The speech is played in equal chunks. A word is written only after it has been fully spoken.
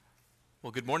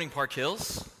Well, good morning, Park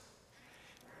Hills.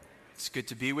 It's good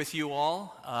to be with you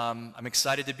all. I'm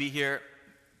excited to be here.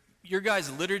 Your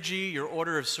guys' liturgy, your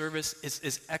order of service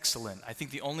is excellent. I think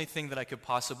the only thing that I could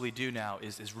possibly do now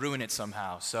is ruin it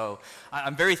somehow. So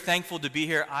I'm very thankful to be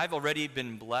here. I've already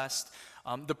been blessed.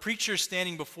 The preacher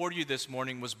standing before you this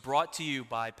morning was brought to you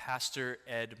by Pastor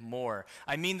Ed Moore.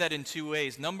 I mean that in two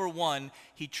ways. Number one,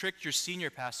 he tricked your senior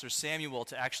pastor, Samuel,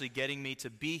 to actually getting me to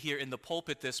be here in the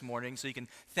pulpit this morning, so you can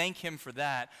thank him for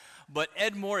that. But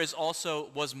Ed Moore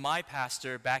was my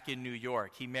pastor back in New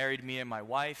York. He married me and my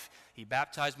wife. He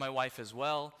baptized my wife as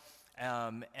well.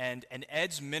 And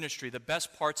Ed's ministry, the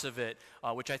best parts of it,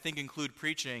 which I think include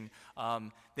preaching,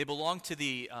 they belong to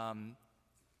the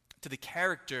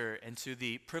character and to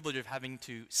the privilege of having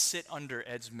to sit under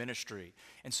Ed's ministry.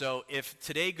 And so if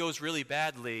today goes really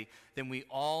badly, then we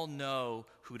all know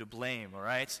who to blame, all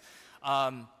right?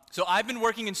 So I've been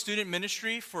working in student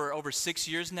ministry for over 6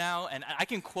 years now, and I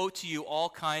can quote to you all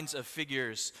kinds of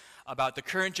figures about the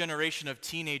current generation of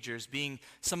teenagers being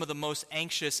some of the most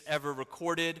anxious ever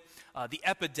recorded, the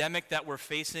epidemic that we're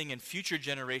facing in future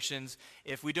generations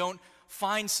if we don't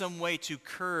find some way to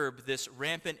curb this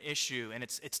rampant issue and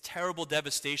its terrible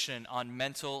devastation on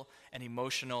mental and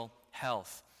emotional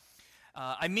health.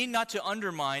 I mean not to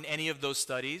undermine any of those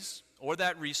studies or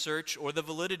that research or the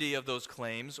validity of those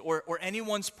claims or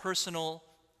anyone's personal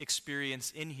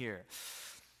experience in here.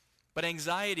 But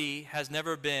anxiety has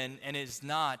never been and is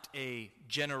not a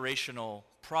generational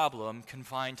problem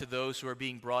confined to those who are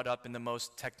being brought up in the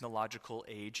most technological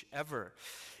age ever.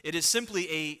 It is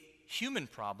simply a human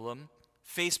problem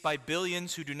faced by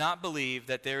billions who do not believe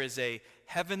that there is a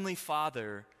heavenly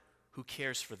Father who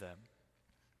cares for them.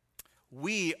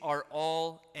 We are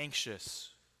all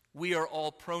anxious. We are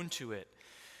all prone to it.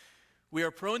 We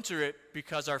are prone to it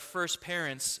because our first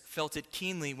parents felt it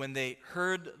keenly when they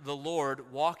heard the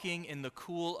Lord walking in the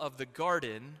cool of the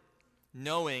garden,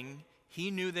 knowing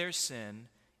he knew their sin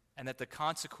and that the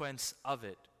consequence of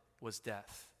it was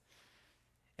death.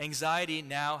 Anxiety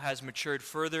now has matured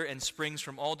further and springs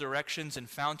from all directions and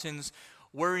fountains,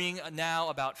 worrying now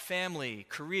about family,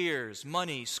 careers,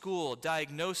 money, school,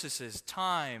 diagnoses,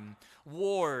 time,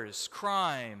 wars,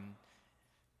 crime.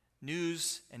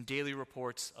 News and daily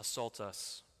reports assault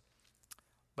us.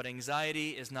 But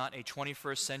anxiety is not a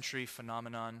 21st century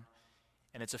phenomenon,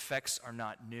 and its effects are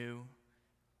not new.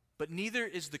 But neither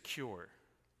is the cure,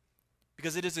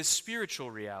 because it is a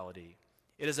spiritual reality.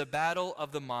 It is a battle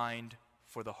of the mind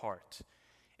for the heart.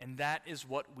 And that is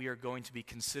what we are going to be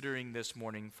considering this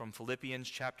morning from Philippians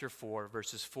chapter 4,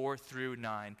 verses 4 through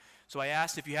 9. So I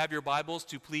asked if you have your Bibles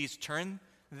to please turn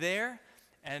there.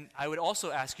 And I would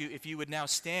also ask you if you would now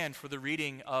stand for the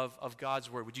reading of God's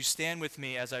Word. Would you stand with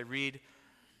me as I read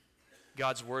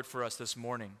God's Word for us this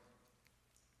morning?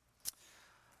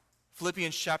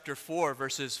 Philippians chapter 4,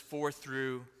 verses 4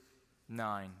 through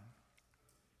 9.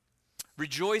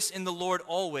 Rejoice in the Lord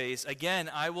always. Again,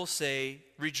 I will say,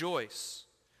 rejoice.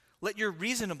 Let your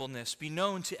reasonableness be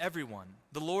known to everyone.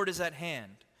 The Lord is at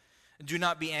hand. Do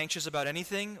not be anxious about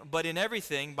anything, but in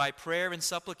everything, by prayer and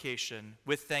supplication,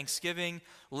 with thanksgiving,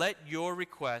 let your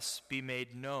requests be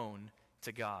made known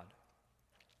to God.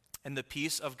 And the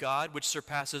peace of God, which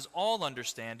surpasses all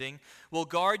understanding, will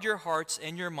guard your hearts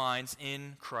and your minds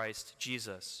in Christ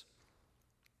Jesus.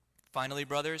 Finally,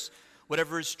 brothers,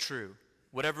 whatever is true,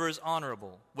 whatever is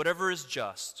honorable, whatever is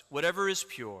just, whatever is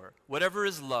pure, whatever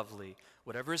is lovely,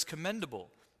 whatever is commendable,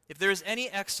 if there is any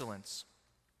excellence,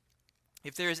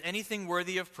 if there is anything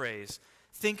worthy of praise,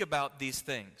 think about these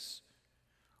things.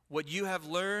 What you have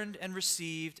learned and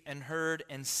received and heard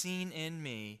and seen in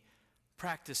me,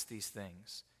 practice these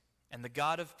things, and the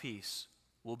God of peace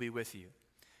will be with you.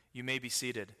 You may be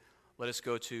seated. Let us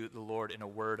go to the Lord in a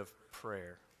word of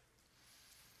prayer.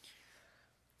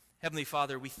 Heavenly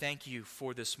Father, we thank you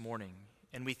for this morning,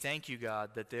 and we thank you,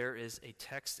 God, that there is a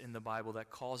text in the Bible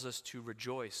that calls us to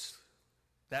rejoice.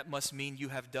 That must mean you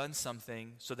have done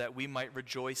something so that we might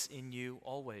rejoice in you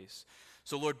always.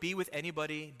 So, Lord, be with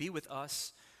anybody, be with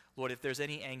us. Lord, if there's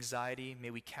any anxiety, may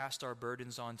we cast our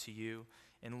burdens onto you.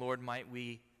 And, Lord, might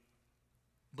we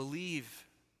believe,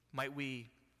 might we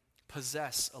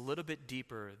possess a little bit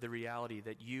deeper the reality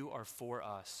that you are for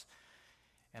us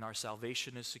and our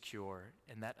salvation is secure,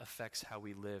 and that affects how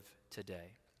we live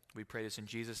today. We pray this in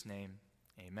Jesus' name.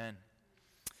 Amen.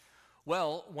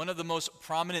 Well, one of the most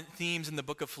prominent themes in the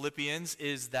book of Philippians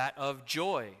is that of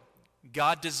joy.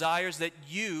 God desires that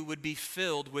you would be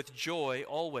filled with joy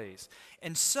always.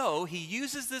 And so he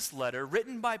uses this letter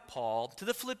written by Paul to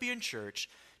the Philippian church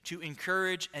to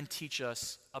encourage and teach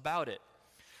us about it.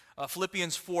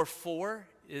 Philippians 4:4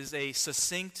 is a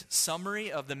succinct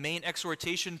summary of the main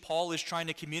exhortation Paul is trying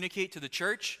to communicate to the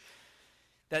church,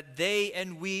 that they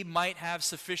and we might have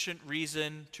sufficient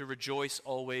reason to rejoice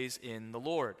always in the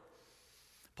Lord.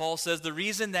 Paul says the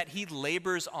reason that he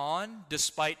labors on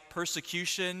despite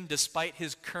persecution, despite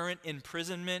his current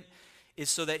imprisonment, is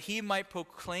so that he might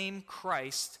proclaim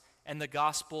Christ and the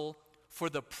gospel for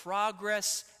the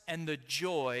progress and the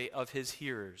joy of his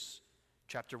hearers.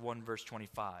 Chapter 1, verse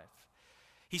 25.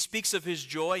 He speaks of his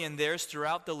joy and theirs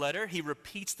throughout the letter. He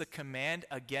repeats the command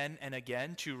again and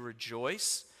again to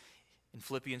rejoice in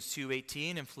Philippians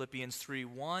 2:18 and Philippians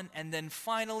 3:1, and then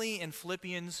finally in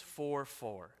Philippians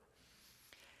 4:4.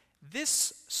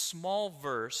 This small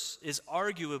verse is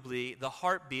arguably the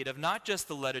heartbeat of not just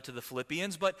the letter to the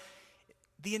Philippians, but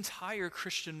the entire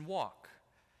Christian walk.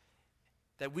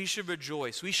 That we should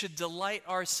rejoice, we should delight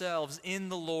ourselves in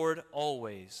the Lord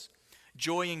always.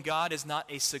 Joy in God is not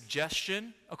a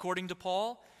suggestion, according to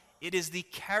Paul. It is the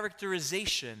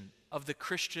characterization of the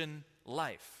Christian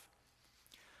life.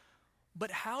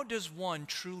 But how does one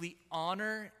truly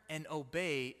honor and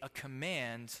obey a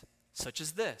command such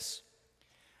as this?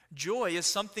 Joy is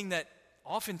something that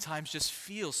oftentimes just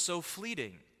feels so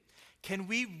fleeting. Can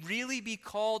we really be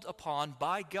called upon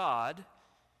by God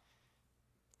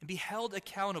and be held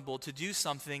accountable to do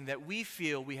something that we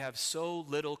feel we have so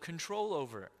little control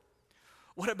over?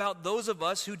 What about those of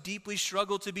us who deeply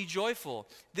struggle to be joyful?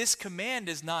 This command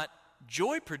is not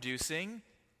joy-producing,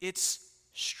 it's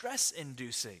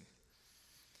stress-inducing.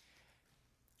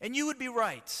 And you would be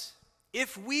right.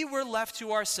 If we were left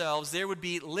to ourselves, there would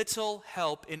be little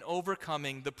help in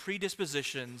overcoming the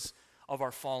predispositions of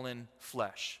our fallen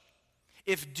flesh.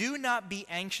 If do not be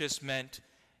anxious meant,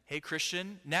 hey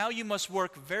Christian, now you must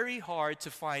work very hard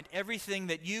to find everything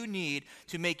that you need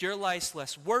to make your life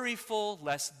less worryful,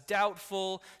 less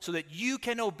doubtful, so that you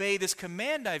can obey this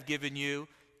command I've given you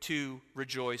to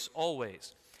rejoice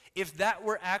always. If that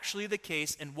were actually the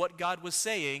case and what God was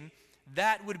saying,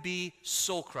 that would be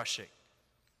soul-crushing.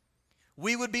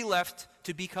 We would be left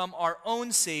to become our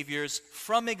own saviors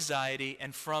from anxiety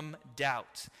and from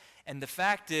doubt. And the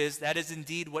fact is, that is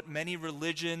indeed what many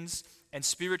religions and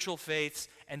spiritual faiths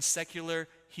and secular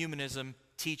humanism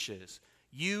teaches.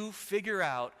 You figure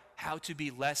out how to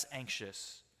be less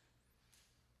anxious.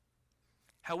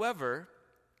 However,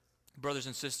 brothers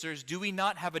and sisters, do we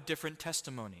not have a different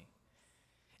testimony?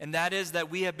 And that is that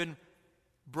we have been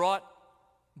bought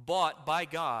by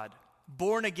God,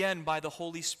 born again by the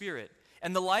Holy Spirit.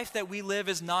 And the life that we live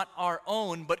is not our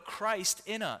own, but Christ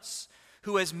in us,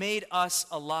 who has made us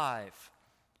alive.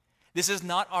 This is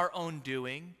not our own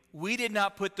doing. We did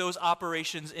not put those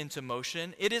operations into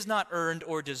motion. It is not earned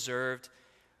or deserved,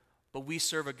 but we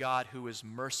serve a God who is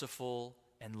merciful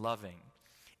and loving.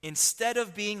 Instead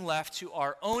of being left to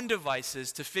our own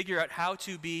devices to figure out how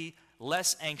to be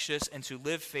less anxious and to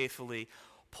live faithfully,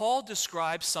 Paul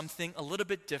describes something a little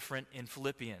bit different in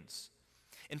Philippians.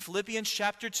 In Philippians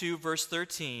chapter 2, verse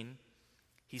 13,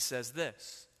 he says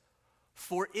this,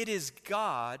 "For it is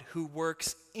God who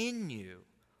works in you,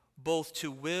 both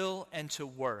to will and to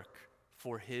work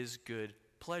for his good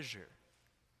pleasure."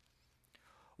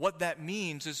 What that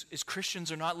means is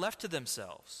Christians are not left to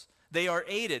themselves. They are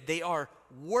aided, they are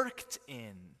worked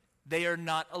in, they are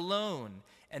not alone,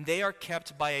 and they are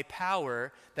kept by a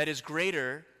power that is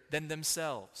greater than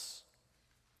themselves.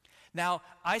 Now,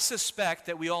 I suspect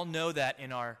that we all know that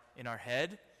in our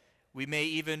head. We may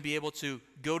even be able to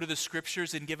go to the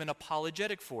scriptures and give an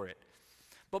apologetic for it.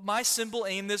 But my simple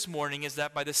aim this morning is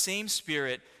that by the same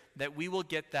Spirit, that we will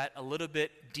get that a little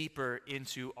bit deeper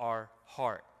into our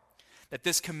heart. That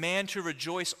this command to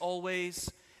rejoice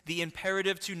always, the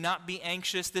imperative to not be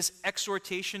anxious, this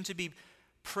exhortation to be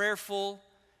prayerful,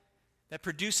 that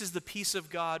produces the peace of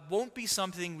God, won't be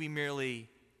something we merely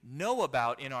know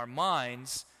about in our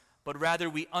minds, but rather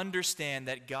we understand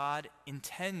that God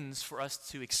intends for us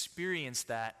to experience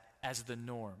that as the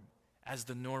norm, as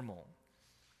the normal.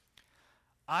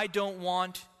 I don't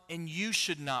want, and you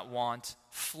should not want,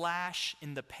 flash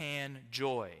in the pan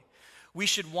joy. We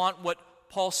should want what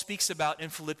Paul speaks about in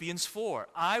Philippians 4.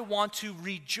 I want to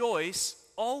rejoice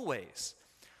always.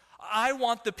 I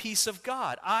want the peace of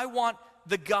God. I want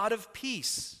the God of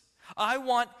peace. I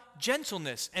want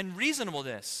gentleness and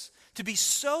reasonableness to be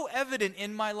so evident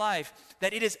in my life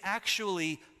that it is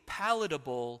actually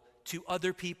palatable to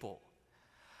other people.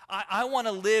 I want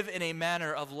to live in a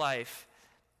manner of life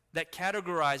that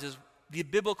categorizes the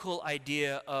biblical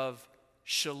idea of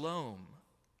shalom,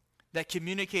 that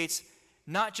communicates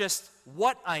not just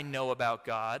what I know about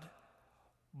God,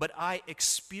 but I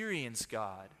experience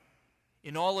God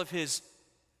in all of his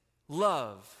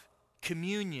love,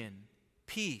 communion,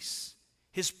 peace,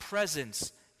 His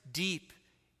presence deep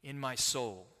in my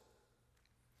soul,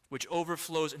 which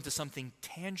overflows into something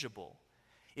tangible.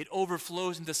 It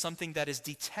overflows into something that is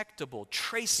detectable,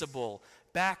 traceable,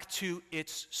 back to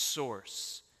its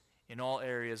source in all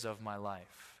areas of my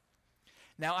life.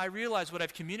 Now, I realize what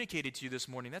I've communicated to you this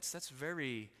morning, that's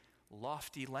very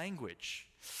lofty language.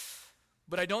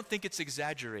 But I don't think it's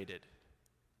exaggerated.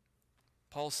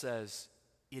 Paul says,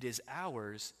 it is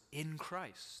ours in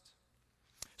Christ.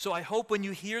 So I hope when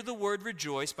you hear the word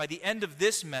rejoice, by the end of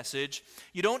this message,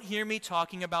 you don't hear me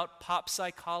talking about pop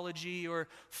psychology or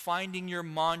finding your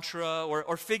mantra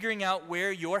or figuring out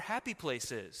where your happy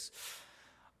place is.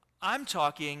 I'm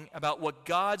talking about what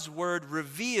God's word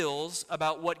reveals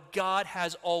about what God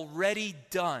has already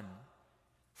done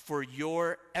for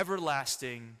your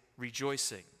everlasting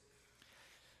rejoicing.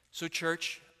 So,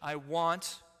 church, I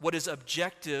want what is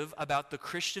objective about the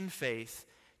Christian faith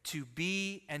to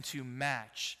be and to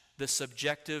match the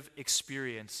subjective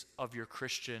experience of your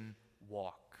Christian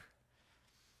walk.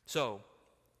 So,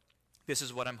 this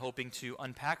is what I'm hoping to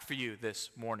unpack for you this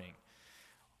morning.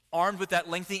 Armed with that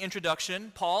lengthy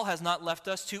introduction, Paul has not left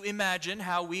us to imagine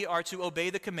how we are to obey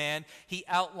the command. He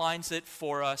outlines it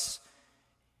for us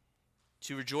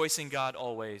to rejoice in God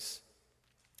always.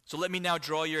 So let me now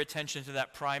draw your attention to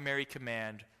that primary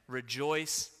command,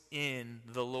 rejoice in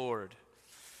the Lord.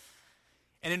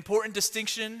 An important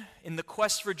distinction in the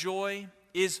quest for joy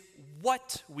is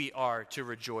what we are to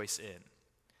rejoice in.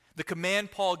 The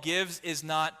command Paul gives is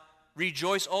not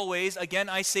rejoice always. Again,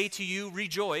 I say to you,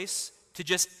 rejoice, to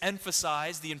just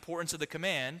emphasize the importance of the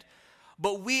command.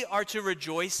 But we are to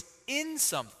rejoice in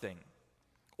something,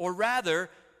 or rather,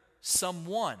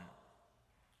 someone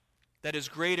that is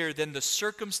greater than the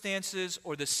circumstances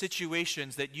or the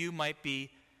situations that you might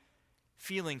be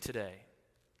feeling today.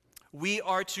 We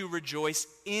are to rejoice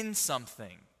in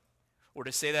something, or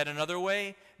to say that another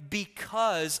way,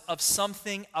 because of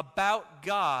something about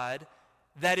God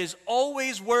that is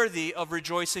always worthy of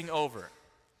rejoicing over.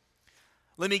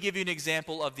 Let me give you an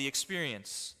example of that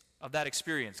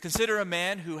experience. Consider a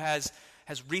man who has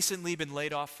recently been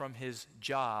laid off from his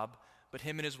job, but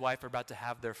him and his wife are about to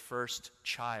have their first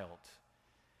child.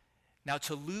 Now,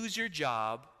 to lose your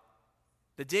job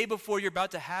the day before you're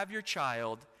about to have your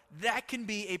child, that can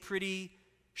be a pretty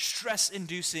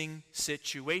stress-inducing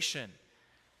situation.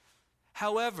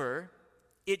 However,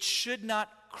 it should not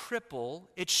cripple,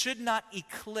 it should not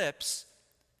eclipse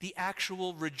the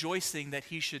actual rejoicing that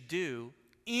he should do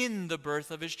in the birth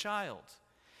of his child.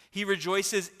 He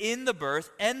rejoices in the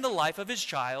birth and the life of his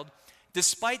child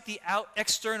despite the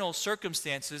external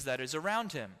circumstances that is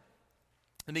around him.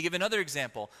 Let me give another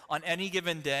example. On any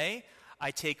given day,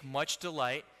 I take much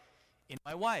delight in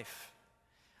my wife.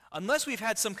 Unless we've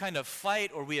had some kind of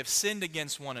fight or we have sinned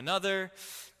against one another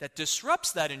that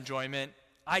disrupts that enjoyment,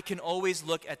 I can always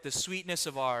look at the sweetness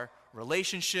of our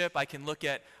relationship. I can look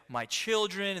at my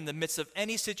children in the midst of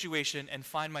any situation and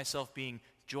find myself being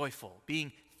joyful,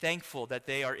 being thankful that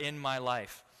they are in my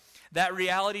life. That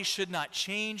reality should not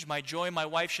change. My joy in my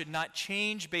wife should not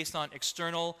change based on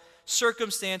external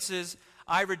circumstances.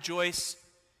 I rejoice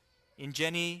in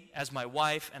Jenny as my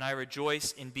wife, and I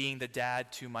rejoice in being the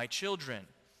dad to my children.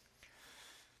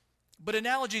 But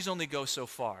analogies only go so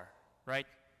far, right?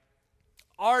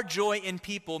 Our joy in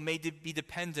people may be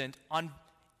dependent on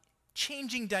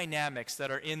changing dynamics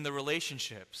that are in the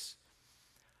relationships.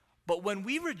 But when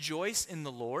we rejoice in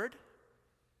the Lord,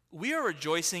 we are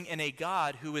rejoicing in a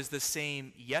God who is the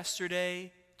same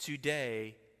yesterday,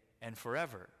 today, and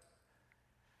forever.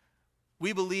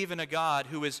 We believe in a God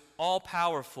who is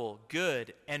all-powerful,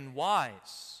 good, and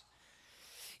wise.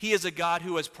 He is a God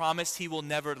who has promised he will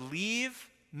never leave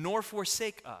nor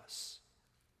forsake us.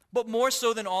 But more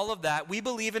so than all of that, we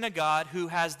believe in a God who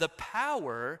has the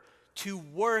power to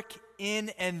work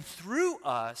in and through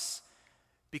us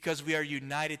because we are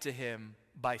united to him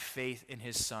by faith in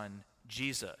his Son,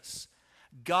 Jesus.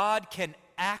 God can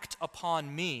act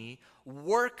upon me,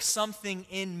 work something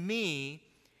in me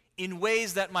in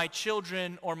ways that my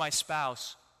children or my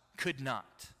spouse could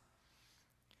not.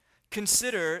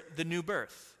 Consider the new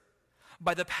birth.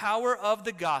 By the power of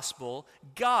the gospel,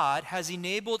 God has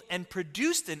enabled and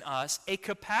produced in us a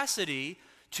capacity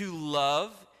to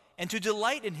love and to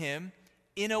delight in him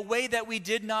in a way that we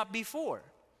did not before.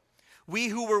 We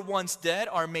who were once dead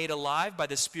are made alive by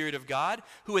the Spirit of God,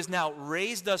 who has now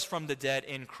raised us from the dead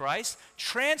in Christ,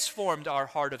 transformed our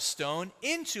heart of stone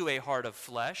into a heart of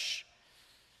flesh,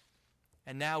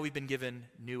 and now we've been given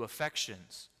new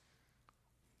affections.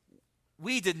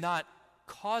 We did not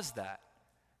cause that.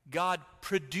 God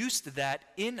produced that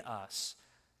in us.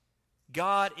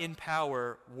 God in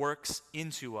power works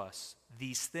into us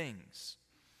these things.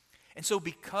 And so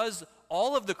because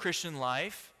all of the Christian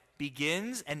life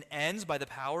begins and ends by the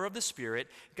power of the Spirit,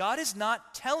 God is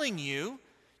not telling you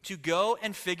to go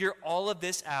and figure all of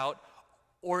this out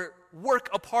or work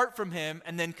apart from him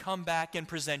and then come back and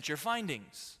present your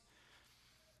findings.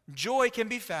 Joy can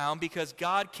be found because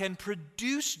God can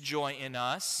produce joy in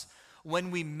us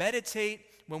when we meditate,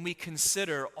 when we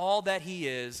consider all that he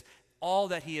is, all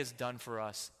that he has done for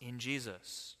us in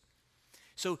Jesus.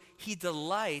 So he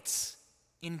delights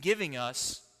in giving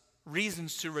us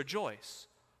reasons to rejoice,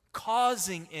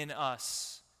 causing in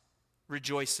us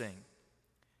rejoicing.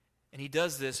 And he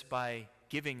does this by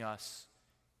giving us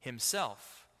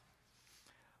himself.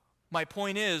 My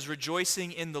point is,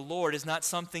 rejoicing in the Lord is not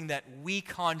something that we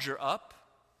conjure up.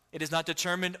 It is not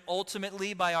determined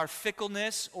ultimately by our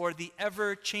fickleness or the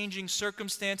ever-changing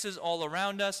circumstances all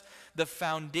around us. The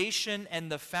foundation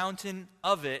and the fountain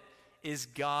of it is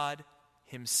God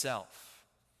himself.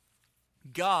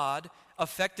 God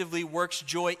effectively works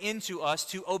joy into us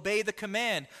to obey the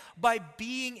command by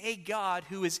being a God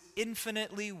who is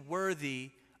infinitely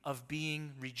worthy of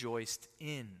being rejoiced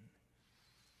in.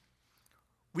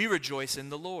 We rejoice in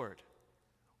the Lord.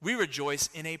 We rejoice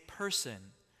in a person,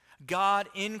 God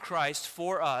in Christ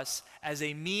for us as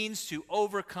a means to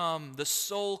overcome the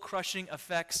soul-crushing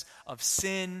effects of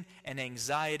sin and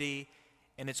anxiety,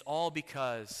 and it's all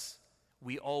because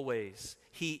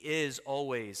He is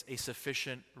always a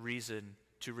sufficient reason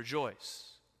to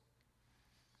rejoice.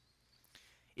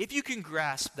 If you can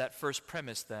grasp that first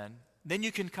premise then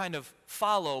you can kind of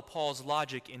follow Paul's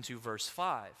logic into verse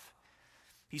 5.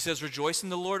 He says, rejoice in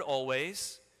the Lord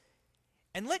always,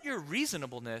 and let your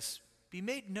reasonableness be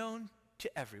made known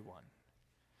to everyone.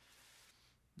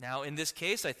 Now, in this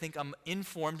case, I think I'm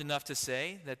informed enough to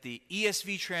say that the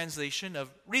ESV translation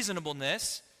of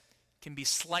reasonableness can be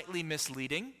slightly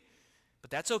misleading, but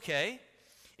that's okay.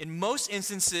 In most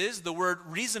instances, the word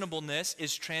reasonableness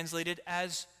is translated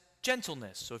as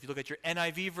gentleness. So if you look at your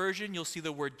NIV version, you'll see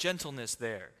the word gentleness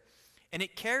there. And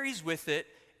it carries with it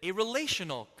a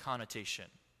relational connotation.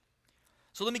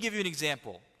 So let me give you an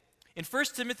example. In 1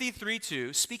 Timothy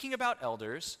 3:2, speaking about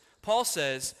elders, Paul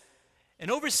says,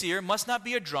 an overseer must not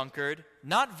be a drunkard,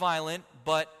 not violent,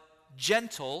 but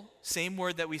gentle, same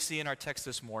word that we see in our text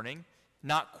this morning,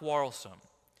 not quarrelsome.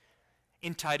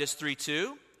 In Titus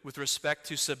 3:2, with respect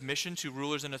to submission to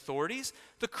rulers and authorities,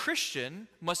 the Christian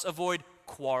must avoid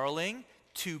quarreling,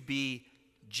 to be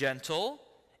gentle,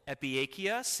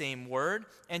 epieikeia, same word,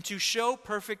 and to show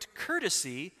perfect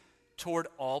courtesy toward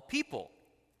all people.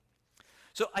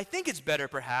 So I think it's better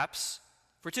perhaps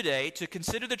for today to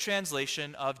consider the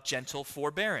translation of gentle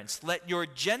forbearance. Let your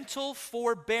gentle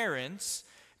forbearance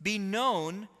be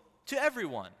known to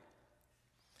everyone.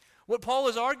 What Paul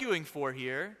is arguing for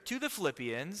here to the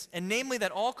Philippians, and namely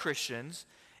that all Christians,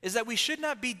 is that we should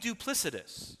not be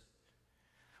duplicitous.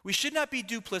 We should not be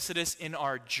duplicitous in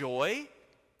our joy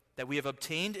that we have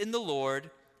obtained in the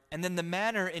Lord, and then the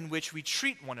manner in which we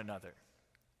treat one another.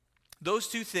 Those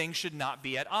two things should not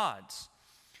be at odds.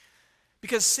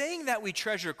 Because saying that we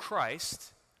treasure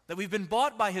Christ, that we've been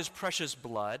bought by his precious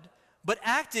blood, but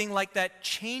acting like that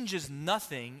changes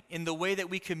nothing in the way that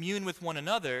we commune with one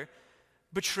another,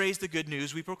 betrays the good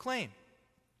news we proclaim.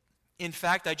 In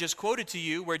fact, I just quoted to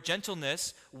you where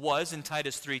gentleness was in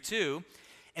Titus 3:2,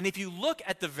 and if you look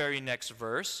at the very next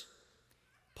verse,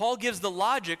 Paul gives the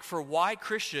logic for why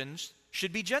Christians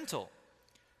should be gentle.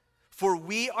 For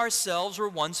we ourselves were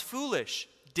once foolish,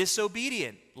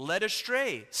 disobedient, led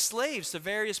astray, slaves to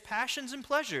various passions and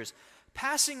pleasures,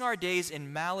 passing our days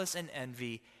in malice and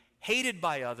envy, hated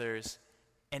by others,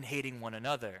 and hating one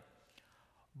another.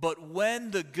 But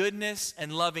when the goodness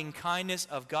and loving kindness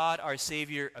of God our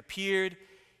Savior appeared,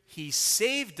 he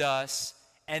saved us,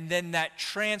 and then that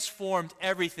transformed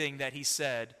everything that he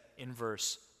said in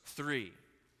verse 3.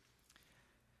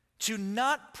 To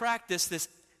not practice this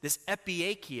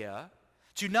epieikeia,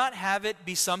 to not have it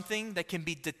be something that can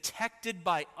be detected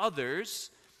by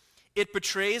others, it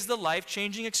betrays the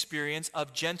life-changing experience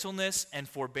of gentleness and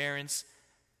forbearance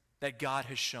that God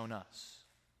has shown us.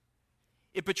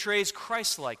 It betrays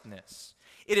Christ-likeness.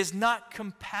 It is not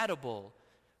compatible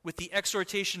with the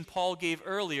exhortation Paul gave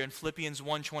earlier in Philippians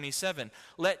 1:27.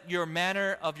 Let your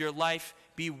manner of your life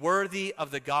be worthy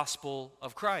of the gospel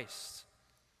of Christ.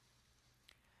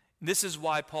 This is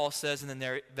why Paul says in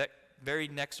the very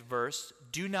next verse,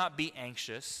 do not be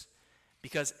anxious,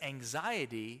 because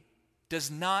anxiety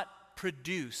does not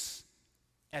produce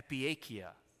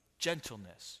epieikeia,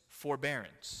 gentleness,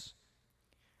 forbearance.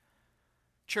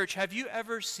 Church, have you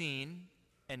ever seen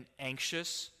an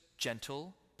anxious,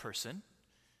 gentle person?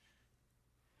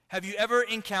 Have you ever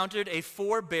encountered a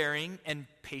forbearing and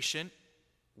patient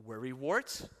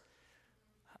worrywart?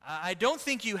 I don't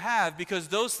think you have, because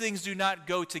those things do not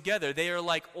go together. They are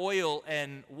like oil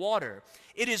and water.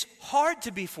 It is hard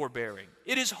to be forbearing.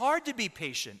 It is hard to be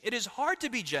patient. It is hard to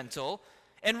be gentle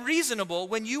and reasonable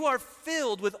when you are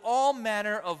filled with all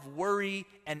manner of worry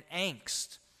and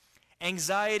angst.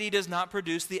 Anxiety does not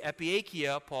produce the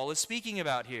epiakia Paul is speaking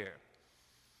about here.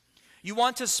 You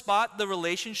want to spot the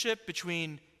relationship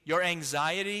between your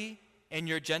anxiety and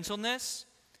your gentleness?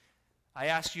 I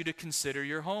ask you to consider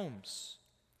your homes.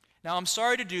 Now, I'm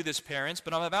sorry to do this, parents,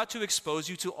 but I'm about to expose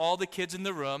you to all the kids in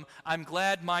the room. I'm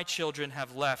glad my children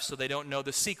have left so they don't know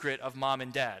the secret of mom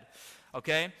and dad,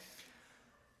 okay?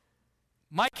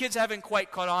 My kids haven't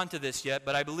quite caught on to this yet,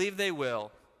 but I believe they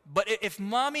will. But if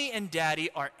mommy and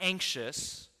daddy are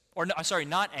anxious, or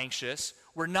not anxious,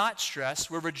 we're not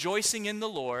stressed, we're rejoicing in the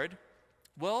Lord,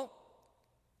 well,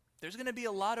 there's going to be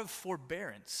a lot of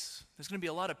forbearance. There's going to be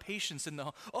a lot of patience in the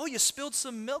home. Oh, you spilled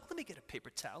some milk? Let me get a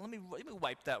paper towel. Let me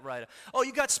wipe that right up. Oh,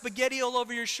 you got spaghetti all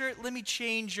over your shirt? Let me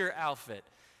change your outfit.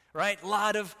 Right? A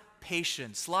lot of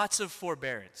patience, lots of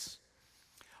forbearance.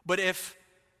 But if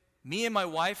me and my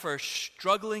wife are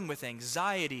struggling with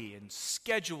anxiety and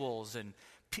schedules and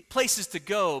places to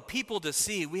go, people to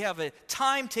see, we have a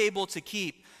timetable to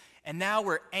keep, and now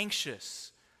we're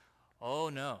anxious. Oh,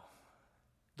 no.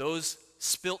 Those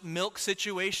spilt milk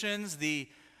situations, the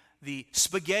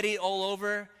spaghetti all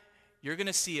over, you're going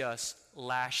to see us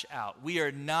lash out. We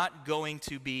are not going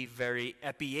to be very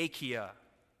epiakia,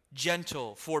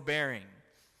 gentle, forbearing.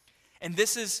 And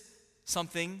this is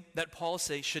something that Paul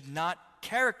says should not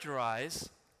characterize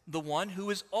the one who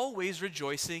is always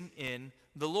rejoicing in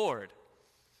the Lord.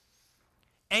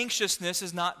 Anxiousness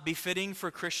is not befitting for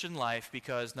Christian life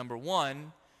because, number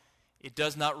one, it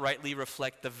does not rightly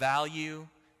reflect the value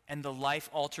and the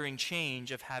life-altering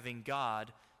change of having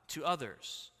God to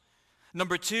others.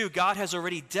 Number two, God has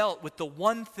already dealt with the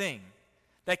one thing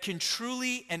that can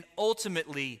truly and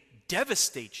ultimately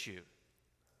devastate you.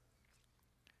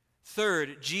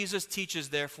 Third, Jesus teaches,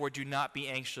 therefore, do not be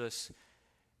anxious,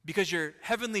 because your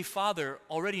heavenly Father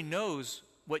already knows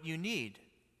what you need.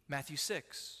 Matthew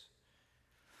 6.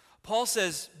 Paul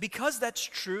says, because that's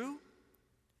true,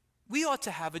 we ought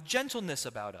to have a gentleness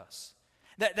about us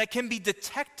that can be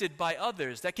detected by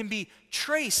others, that can be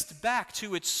traced back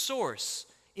to its source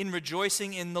in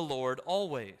rejoicing in the Lord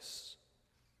always.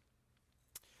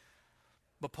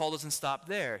 But Paul doesn't stop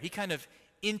there. He kind of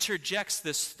interjects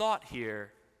this thought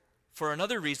here for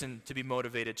another reason to be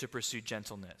motivated to pursue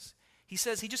gentleness. He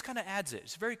just kind of adds it.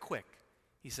 It's very quick.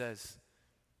 He says,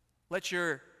 let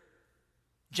your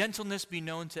gentleness be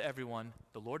known to everyone.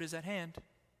 The Lord is at hand.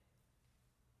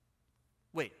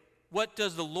 Wait, what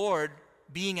does the Lord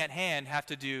being at hand have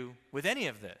to do with any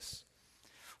of this?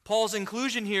 Paul's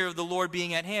inclusion here of the Lord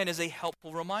being at hand is a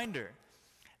helpful reminder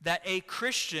that a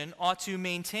Christian ought to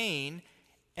maintain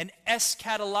an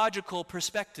eschatological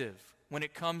perspective when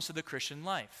it comes to the Christian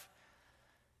life.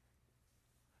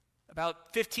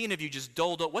 About 15 of you just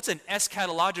doled up. What's an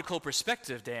eschatological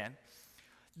perspective, Dan?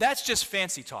 That's just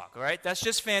fancy talk, all right? That's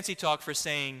just fancy talk for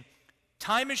saying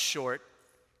time is short,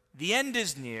 the end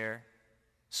is near,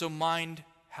 so mind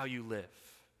how you live.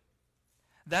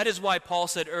 That is why Paul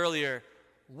said earlier,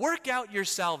 work out your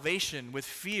salvation with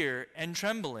fear and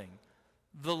trembling.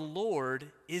 The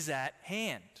Lord is at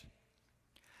hand.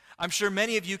 I'm sure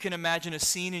many of you can imagine a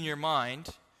scene in your mind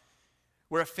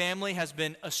where a family has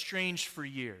been estranged for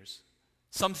years.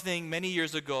 Something many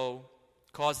years ago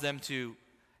caused them to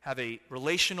have a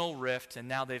relational rift, and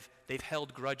now they've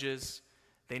held grudges.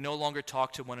 They no longer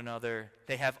talk to one another.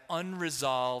 They have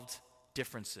unresolved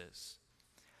differences.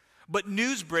 But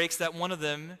news breaks that one of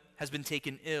them has been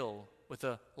taken ill with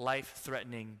a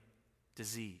life-threatening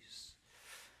disease.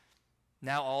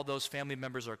 Now all those family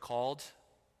members are called,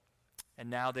 and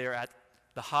now they are at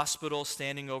the hospital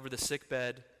standing over the sick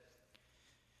bed.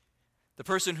 The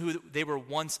person who they were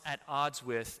once at odds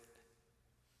with,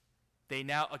 they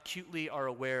now acutely are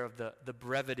aware of the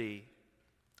brevity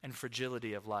and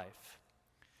fragility of life.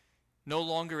 No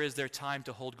longer is there time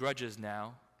to hold grudges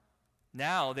now.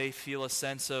 Now they feel a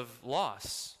sense of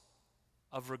loss,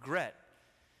 of regret.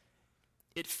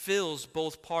 It fills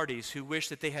both parties who wish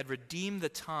that they had redeemed the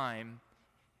time.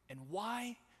 And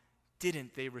why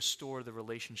didn't they restore the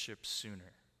relationship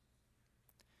sooner?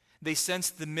 They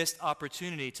sensed the missed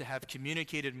opportunity to have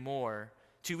communicated more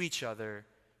to each other,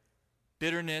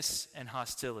 bitterness and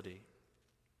hostility.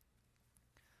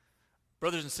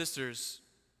 Brothers and sisters,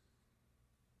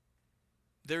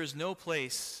 there is no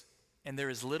place and there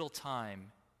is little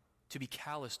time to be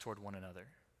callous toward one another,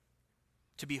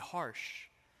 to be harsh,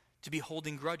 to be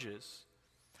holding grudges.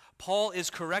 Paul is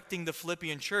correcting the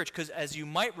Philippian church because, as you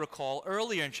might recall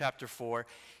earlier in chapter 4,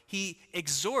 he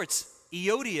exhorts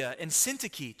Euodia and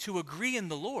Syntyche to agree in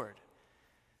the Lord.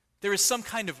 There is some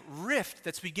kind of rift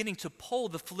that's beginning to pull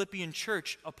the Philippian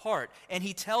church apart, and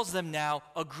he tells them now,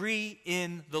 agree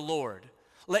in the Lord.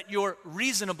 Let your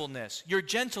reasonableness, your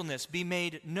gentleness be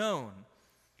made known.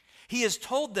 He has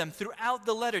told them throughout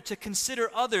the letter to consider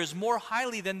others more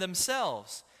highly than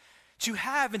themselves, to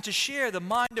have and to share the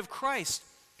mind of Christ,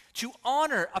 to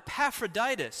honor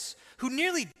Epaphroditus, who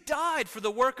nearly died for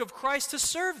the work of Christ to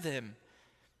serve them.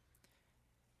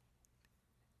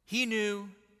 He knew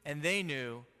and they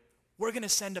knew, we're going to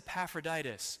send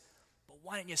Epaphroditus, but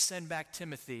why don't you send back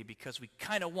Timothy, because we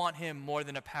kind of want him more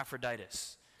than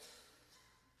Epaphroditus.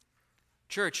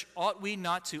 Church, ought we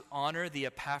not to honor the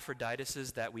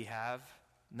Epaphroditus that we have,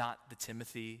 not the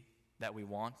Timothy that we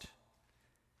want?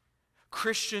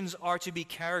 Christians are to be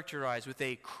characterized with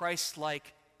a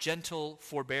Christ-like, gentle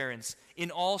forbearance in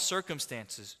all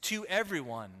circumstances, to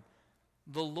everyone.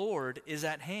 The Lord is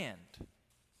at hand.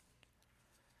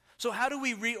 So how do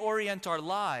we reorient our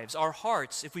lives, our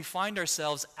hearts, if we find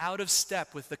ourselves out of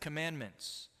step with the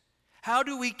commandments? How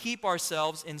do we keep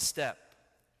ourselves in step?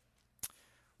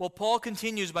 Well, Paul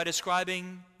continues by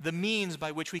describing the means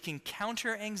by which we can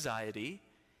counter anxiety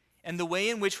and the way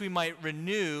in which we might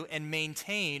renew and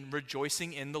maintain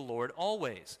rejoicing in the Lord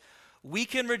always. We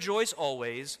can rejoice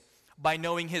always by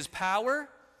knowing His power,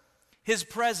 His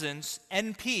presence,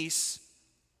 and peace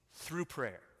through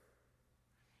prayer.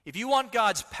 If you want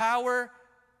God's power,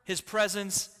 His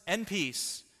presence, and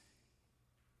peace,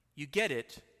 you get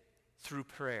it through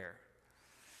prayer.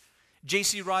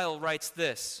 J.C. Ryle writes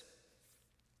this: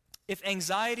 if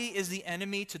anxiety is the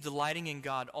enemy to delighting in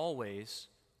God always,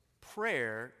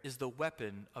 prayer is the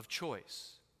weapon of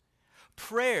choice.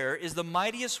 Prayer is the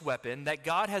mightiest weapon that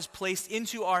God has placed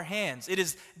into our hands. It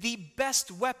is the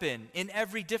best weapon in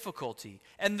every difficulty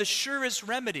and the surest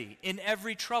remedy in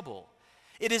every trouble.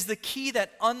 It is the key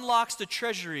that unlocks the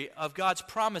treasury of God's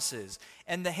promises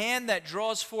and the hand that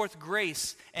draws forth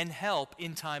grace and help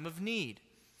in time of need.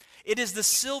 It is the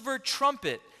silver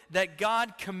trumpet that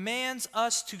God commands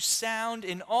us to sound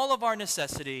in all of our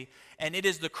necessity, and it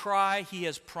is the cry He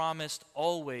has promised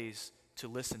always to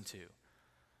listen to.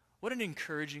 What an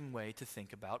encouraging way to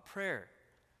think about prayer.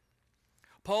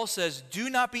 Paul says, do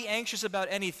not be anxious about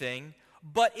anything,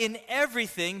 but in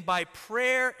everything by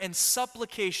prayer and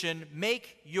supplication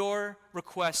make your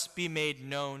requests be made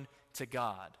known to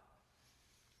God.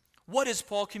 What is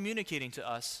Paul communicating to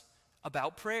us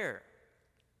about prayer?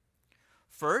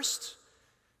 First,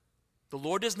 the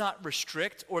Lord does not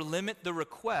restrict or limit the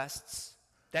requests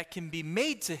that can be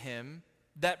made to Him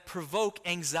that provoke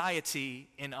anxiety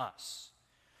in us.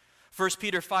 1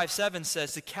 Peter 5:7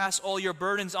 says to cast all your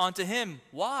burdens onto Him.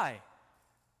 Why?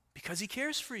 Because He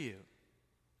cares for you.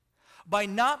 By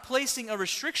not placing a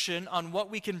restriction on what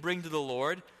we can bring to the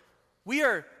Lord, we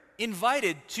are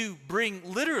invited to bring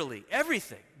literally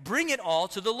everything. Bring it all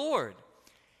to the Lord.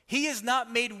 He is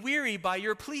not made weary by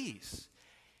your pleas.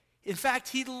 In fact,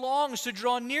 He longs to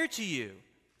draw near to you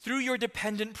through your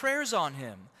dependent prayers on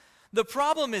Him. The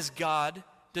problem is God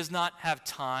does not have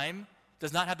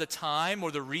the time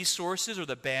or the resources or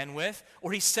the bandwidth,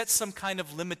 or He sets some kind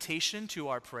of limitation to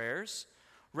our prayers.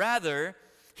 Rather,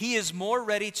 He is more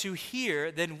ready to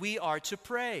hear than we are to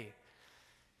pray.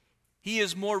 He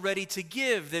is more ready to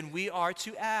give than we are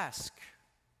to ask.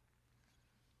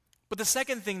 But the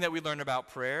second thing that we learn about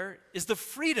prayer is the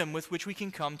freedom with which we can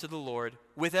come to the Lord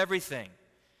with everything.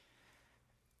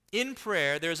 In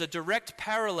prayer, there's a direct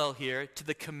parallel here to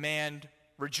the command,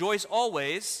 rejoice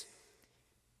always,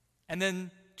 and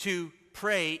then to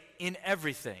pray in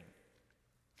everything.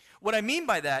 What I mean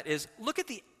by that is, look at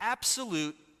the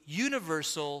absolute,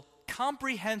 universal,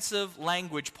 comprehensive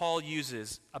language Paul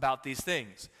uses about these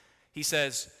things. He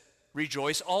says,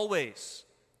 rejoice always.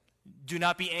 Do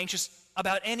not be anxious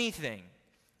about anything.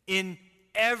 In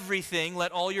everything,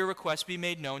 let all your requests be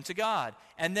made known to God.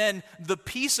 And then the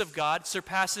peace of God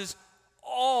surpasses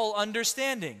all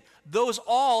understanding. Those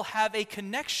all have a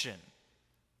connection.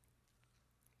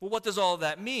 Well, what does all of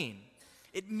that mean?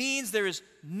 It means there is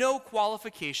no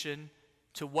qualification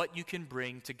to what you can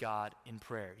bring to God in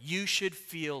prayer. You should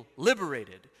feel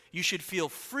liberated. You should feel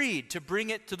freed to bring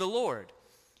it to the Lord.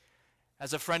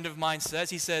 As a friend of mine says,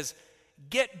 he says,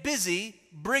 get busy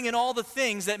bringing all the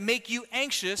things that make you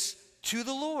anxious to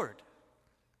the Lord.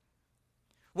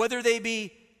 Whether they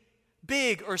be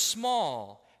big or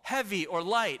small, heavy or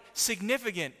light,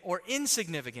 significant or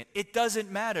insignificant, it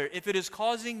doesn't matter. If it is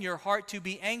causing your heart to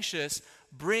be anxious,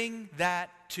 bring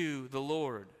that to the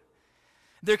Lord.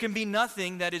 There can be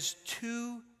nothing that is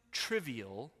too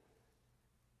trivial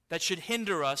that should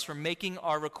hinder us from making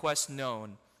our requests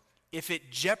known if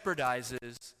it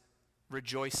jeopardizes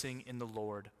rejoicing in the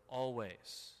Lord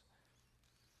always.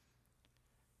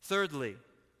 Thirdly,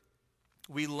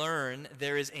 we learn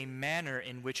there is a manner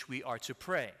in which we are to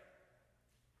pray.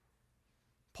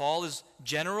 Paul is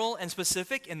general and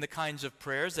specific in the kinds of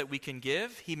prayers that we can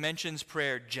give. He mentions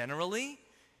prayer generally,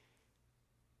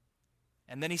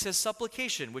 and then he says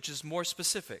supplication, which is more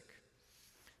specific.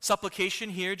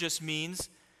 Supplication here just means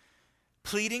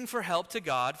pleading for help to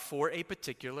God for a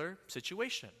particular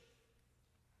situation.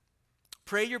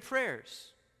 Pray your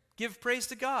prayers. Give praise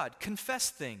to God. Confess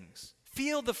things.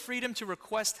 Feel the freedom to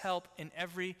request help in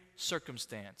every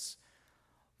circumstance.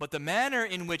 But the manner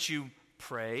in which you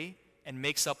pray and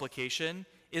make supplication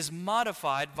is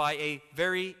modified by a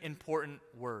very important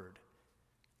word: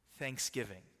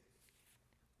 thanksgiving.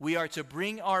 We are to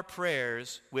bring our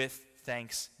prayers with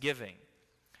thanksgiving.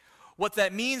 What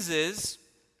that means is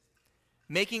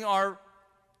making our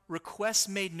requests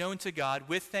made known to God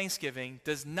with thanksgiving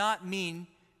does not mean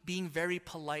being very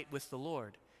polite with the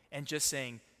Lord and just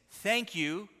saying, "Thank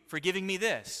you for giving me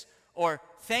this," or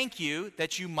 "Thank you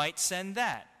that you might send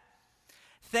that."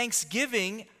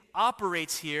 Thanksgiving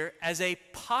operates here as a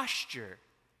posture,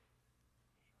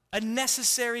 a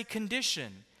necessary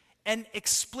condition, an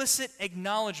explicit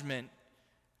acknowledgement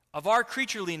of our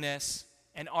creatureliness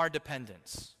and our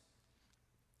dependence.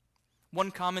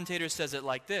 One commentator says it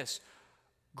like this: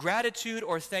 gratitude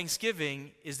or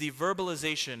thanksgiving is the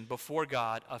verbalization before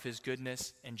God of his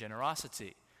goodness and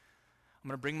generosity. I'm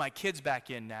going to bring my kids back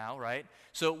in now, right?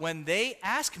 So when they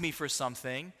ask me for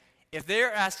something, if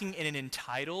they're asking in an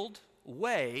entitled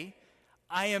way,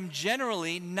 I am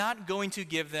generally not going to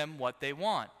give them what they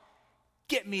want.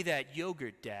 "Get me that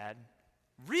yogurt, Dad."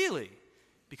 Really?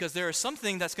 Because there is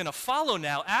something that's going to follow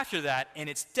now after that, and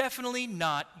it's definitely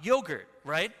not yogurt,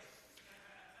 right?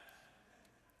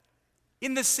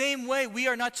 In the same way, we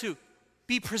are not to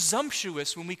be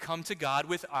presumptuous when we come to God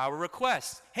with our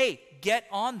requests. "Hey, get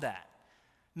on that."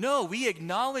 No, we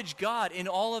acknowledge God in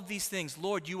all of these things.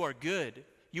 "Lord, you are good,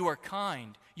 you are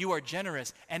kind, you are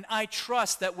generous, and I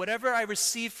trust that whatever I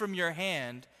receive from your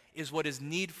hand is what is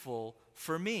needful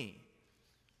for me."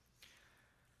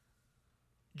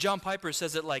 John Piper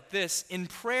says it like this: in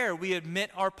prayer, we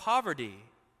admit our poverty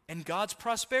and God's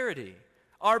prosperity,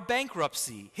 our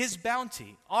bankruptcy, his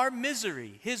bounty, our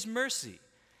misery, his mercy.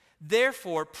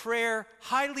 Therefore, prayer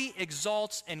highly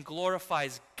exalts and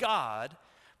glorifies God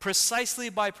precisely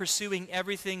by pursuing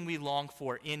everything we long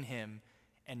for in him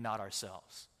and not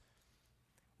ourselves.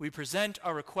 We present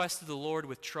our requests to the Lord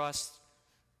with trust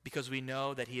because we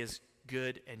know that he is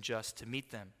good and just to meet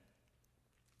them.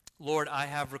 "Lord, I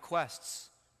have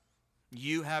requests.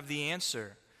 You have the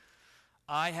answer.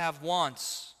 I have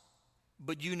wants,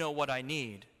 but you know what I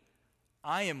need.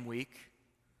 I am weak,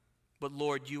 but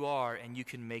Lord, you are, and you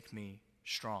can make me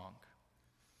strong."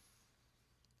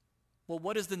 Well,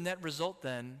 what is the net result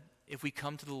then if we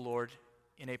come to the Lord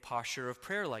in a posture of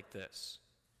prayer like this?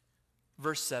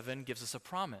 Verse 7 gives us a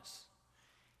promise.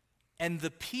 "And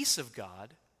the peace of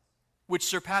God, which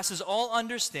surpasses all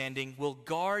understanding, will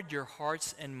guard your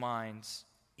hearts and minds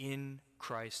in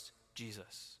Christ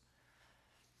Jesus."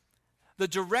 The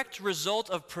direct result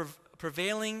of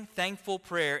prevailing thankful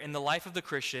prayer in the life of the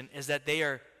Christian is that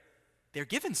they're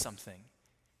given something.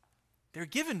 They're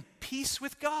given peace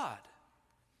with God.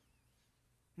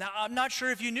 Now, I'm not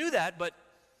sure if you knew that, but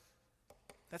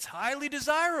that's highly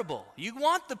desirable. You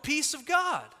want the peace of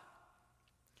God.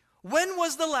 When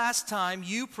was the last time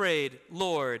you prayed,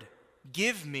 "Lord,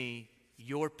 give me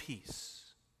your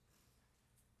peace"?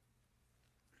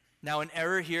 Now, an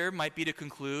error here might be to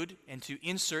conclude and to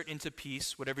insert into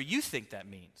peace whatever you think that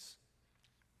means.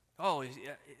 Oh,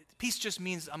 peace just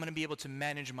means I'm going to be able to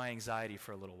manage my anxiety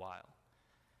for a little while.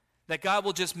 That God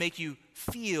will just make you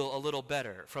feel a little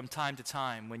better from time to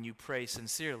time when you pray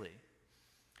sincerely.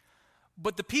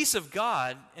 But the peace of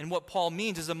God, and what Paul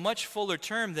means, is a much fuller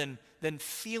term than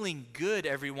feeling good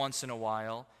every once in a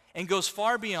while, and goes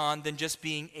far beyond than just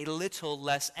being a little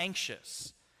less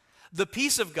anxious. The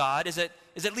peace of God is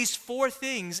at least four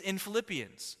things in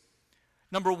Philippians.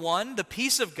 Number one, the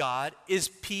peace of God is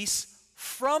peace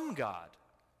from God.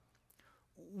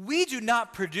 We do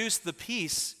not produce the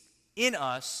peace in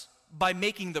us by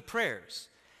making the prayers.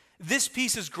 This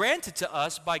peace is granted to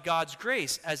us by God's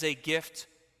grace as a gift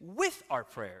with our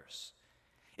prayers.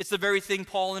 It's the very thing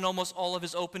Paul, in almost all of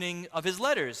his opening of his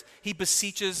letters, he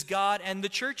beseeches God and the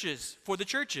churches, for the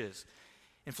churches.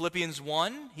 In Philippians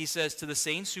 1, he says to the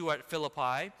saints who are at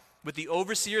Philippi, with the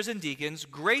overseers and deacons,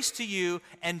 "Grace to you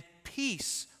and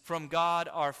peace from God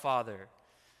our Father."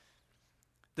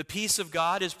 The peace of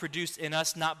God is produced in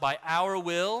us not by our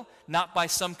will, not by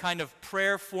some kind of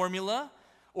prayer formula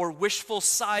or wishful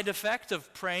side effect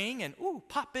of praying and,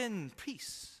 pop in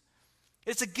peace.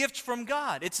 It's a gift from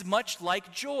God. It's much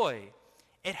like joy.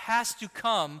 It has to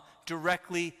come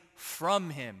directly from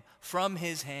Him, from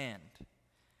His hand.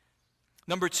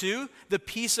 Number 2, the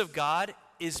peace of God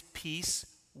is peace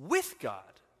with God.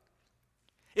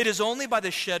 It is only by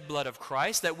the shed blood of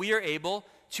Christ that we are able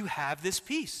to have this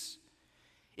peace.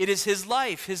 It is His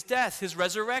life, His death, His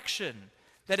resurrection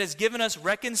that has given us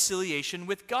reconciliation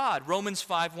with God. Romans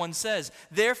 5:1 says,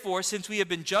 "Therefore, since we have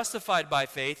been justified by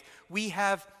faith, we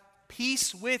have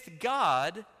peace with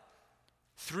God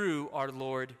through our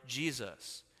Lord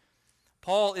Jesus."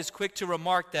 Paul is quick to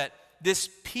remark that this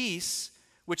peace,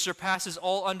 which surpasses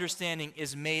all understanding,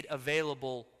 is made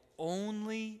available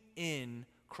only in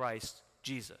Christ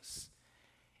Jesus.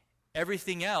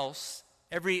 Everything else,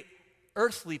 every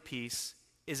earthly peace,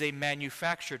 is a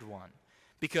manufactured one,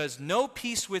 because no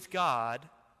peace with God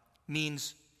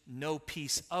means no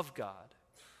peace of God.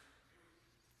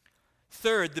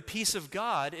 Third, the peace of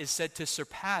God is said to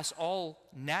surpass all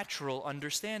natural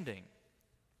understanding.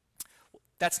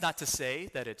 That's not to say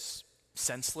that it's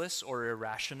senseless or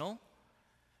irrational,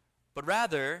 but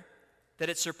rather that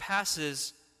it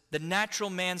surpasses the natural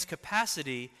man's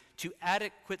capacity to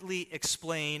adequately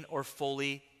explain or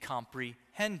fully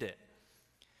comprehend it.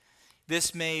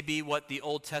 This may be what the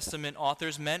Old Testament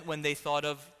authors meant when they thought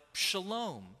of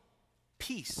shalom,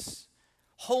 peace,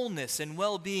 wholeness and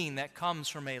well-being that comes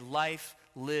from a life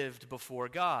lived before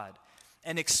God,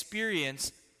 an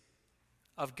experience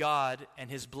of God and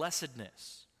His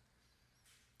blessedness.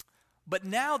 But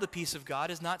now the peace of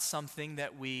God is not something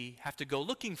that we have to go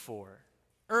looking for,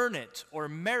 earn it, or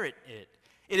merit it.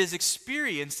 It is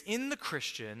experienced in the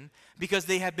Christian because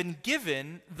they have been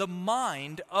given the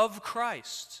mind of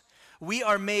Christ. We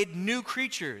are made new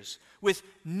creatures with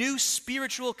new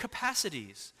spiritual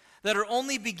capacities that are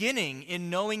only beginning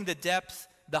in knowing the depth,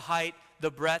 the height,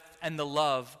 the breadth, and the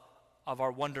love of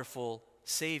our wonderful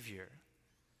Savior.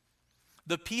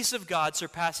 The peace of God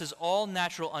surpasses all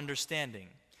natural understanding.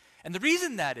 And the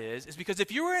reason that is because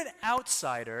if you were an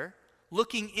outsider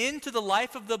looking into the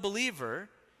life of the believer,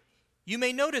 you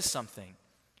may notice something.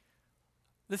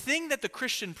 The thing that the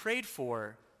Christian prayed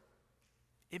for,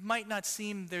 it might not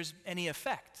seem there's any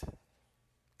effect.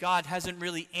 God hasn't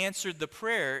really answered the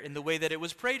prayer in the way that it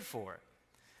was prayed for.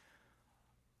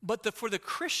 But for the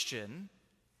Christian,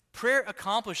 prayer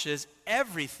accomplishes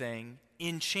everything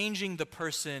in changing the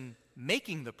person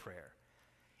making the prayer.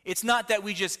 It's not that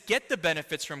we just get the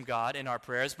benefits from God in our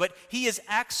prayers, but He is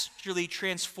actually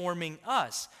transforming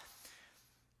us.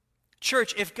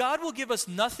 Church, if God will give us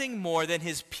nothing more than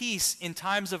His peace in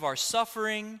times of our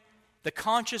suffering, the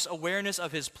conscious awareness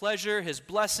of His pleasure, His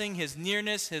blessing, His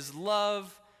nearness, His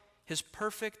love, His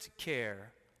perfect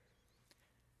care,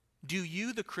 do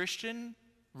you, the Christian,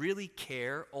 really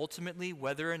care ultimately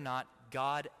whether or not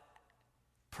God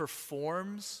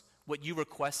performs what you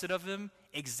requested of Him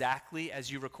exactly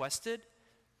as you requested?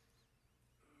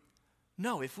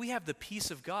 No, if we have the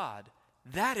peace of God,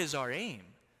 that is our aim.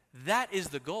 That is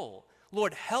the goal.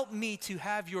 Lord, help me to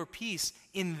have your peace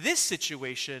in this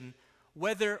situation,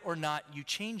 whether or not you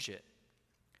change it.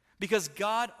 Because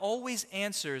God always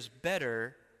answers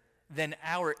better than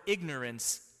our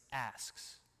ignorance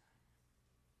asks.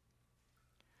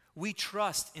 We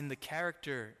trust in the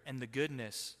character and the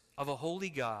goodness of a holy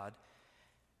God,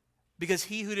 because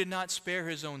He who did not spare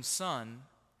His own Son,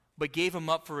 but gave Him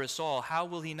up for us all, how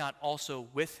will He not also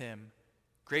with Him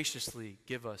graciously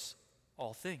give us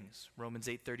all things? Romans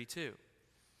 8:32.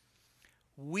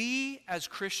 We as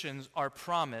Christians are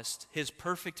promised His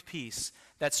perfect peace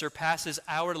that surpasses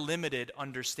our limited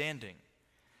understanding.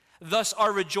 Thus,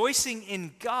 our rejoicing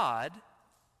in God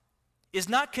is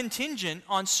not contingent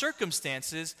on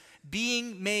circumstances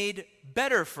being made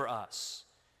better for us.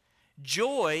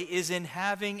 Joy is in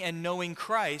having and knowing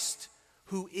Christ,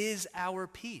 who is our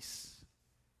peace.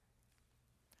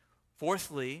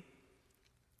 Fourthly,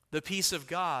 the peace of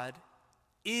God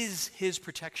is His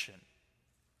protection.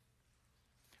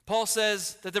 Paul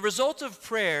says that the result of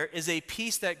prayer is a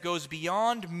peace that goes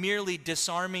beyond merely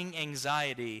disarming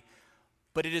anxiety,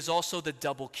 but it is also the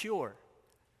double cure,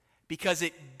 because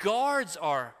it guards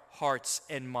our hearts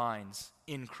and minds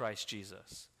in Christ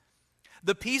Jesus.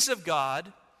 The peace of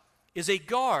God is a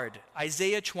guard.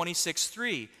 Isaiah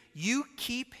 26:3. You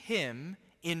keep him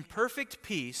in perfect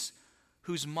peace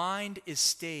whose mind is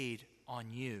stayed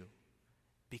on you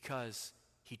because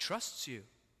he trusts you.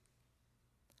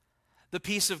 The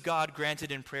peace of God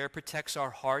granted in prayer protects our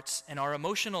hearts and our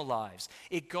emotional lives.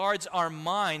 It guards our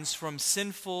minds from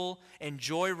sinful and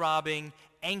joy-robbing,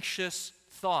 anxious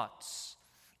thoughts.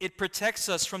 It protects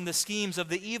us from the schemes of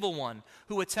the evil one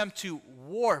who attempt to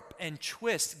warp and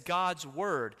twist God's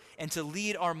word and to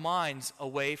lead our minds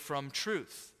away from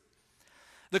truth.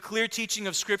 The clear teaching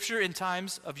of Scripture in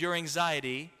times of your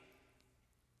anxiety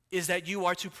is that you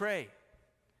are to pray,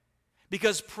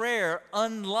 because prayer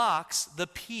unlocks the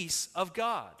peace of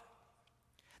God.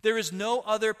 There is no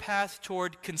other path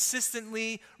toward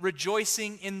consistently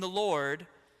rejoicing in the Lord.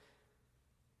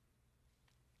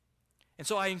 And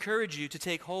so I encourage you to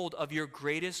take hold of your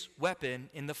greatest weapon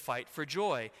in the fight for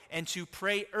joy and to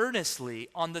pray earnestly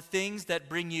on the things that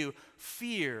bring you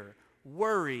fear,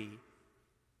 worry.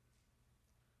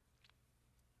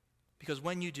 Because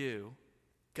when you do,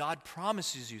 God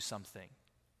promises you something.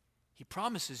 He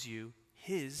promises you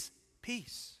His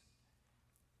peace.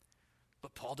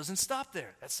 But Paul doesn't stop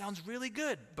there. That sounds really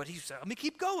good, but he said, let me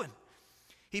keep going.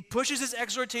 He pushes his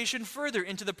exhortation further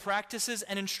into the practices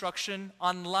and instruction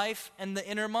on life and the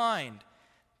inner mind,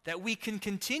 that we can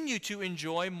continue to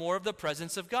enjoy more of the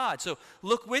presence of God. So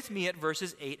look with me at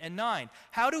verses 8 and 9.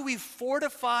 How do we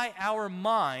fortify our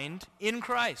mind in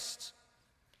Christ?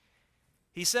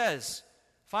 He says,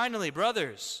 finally,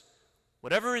 brothers,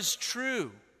 whatever is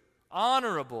true,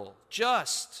 honorable,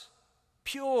 just,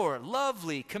 pure,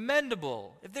 lovely,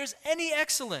 commendable, if there's any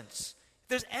excellence, if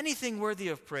there's anything worthy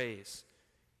of praise,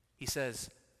 he says,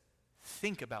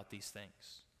 think about these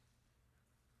things.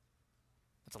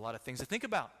 That's a lot of things to think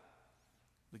about.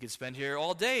 We could spend here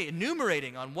all day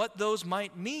enumerating on what those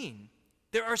might mean.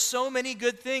 There are so many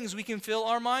good things we can fill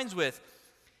our minds with.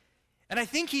 And I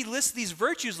think he lists these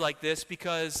virtues like this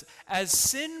because as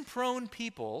sin-prone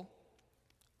people,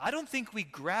 I don't think we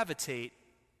gravitate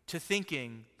to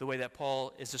thinking the way that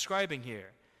Paul is describing here.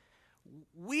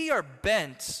 We are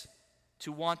bent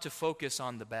to want to focus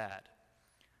on the bad.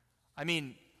 I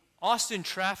mean, Austin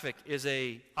traffic is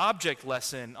an object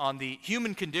lesson on the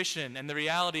human condition and the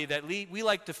reality that we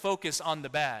like to focus on the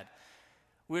bad.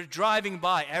 We're driving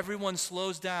by, everyone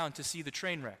slows down to see the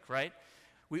train wreck, right?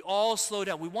 We all slow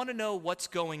down. We want to know what's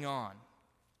going on.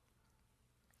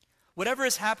 Whatever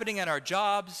is happening at our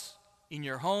jobs, in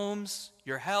your homes,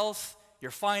 your health,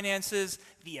 your finances,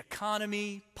 the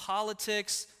economy,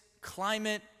 politics,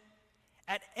 climate,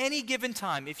 at any given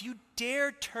time, if you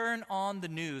dare turn on the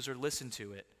news or listen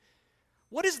to it,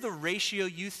 what is the ratio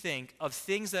you think of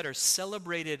things that are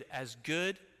celebrated as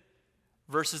good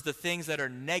versus the things that are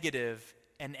negative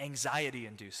and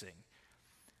anxiety-inducing?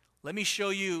 Let me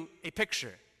show you a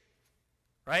picture,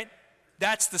 right?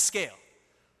 That's the scale.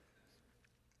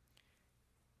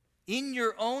 In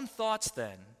your own thoughts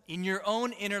then, in your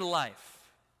own inner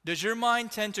life, does your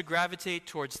mind tend to gravitate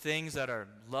towards things that are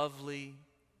lovely,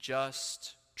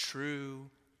 just, true,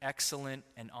 excellent,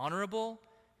 and honorable,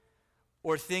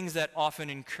 or things that often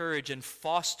encourage and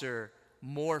foster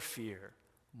more fear,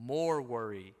 more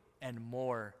worry, and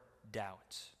more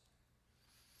doubt?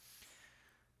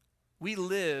 We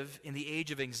live in the age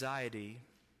of anxiety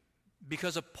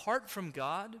because apart from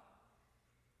God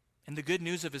and the good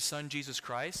news of His Son, Jesus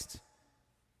Christ,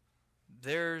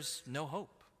 there's no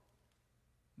hope.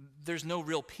 There's no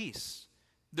real peace.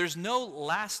 There's no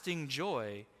lasting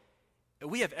joy.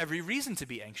 We have every reason to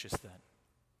be anxious then.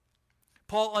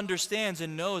 Paul understands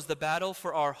and knows the battle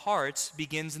for our hearts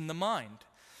begins in the mind.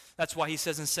 That's why he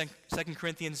says in 2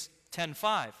 Corinthians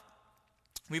 10:5,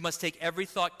 we must take every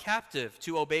thought captive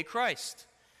to obey Christ.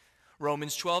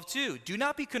 Romans 12:2, do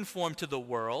not be conformed to the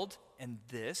world, and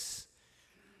this.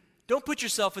 Don't put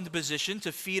yourself in the position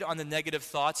to feed on the negative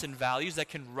thoughts and values that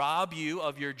can rob you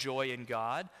of your joy in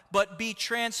God, but be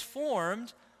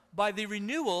transformed by the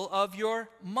renewal of your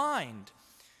mind.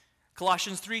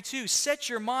 Colossians 3:2, set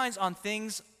your minds on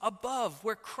things above,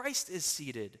 where Christ is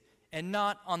seated, and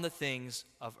not on the things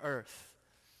of earth.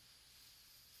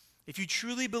 If you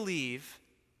truly believe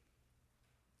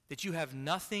that you have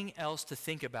nothing else to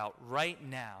think about right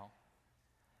now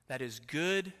that is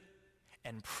good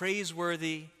and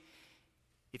praiseworthy,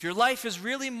 if your life is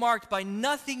really marked by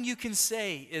nothing you can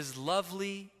say is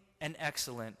lovely and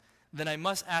excellent, then I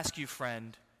must ask you,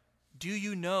 friend, do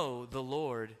you know the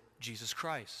Lord Jesus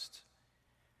Christ?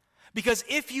 Because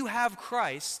if you have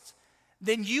Christ,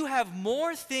 then you have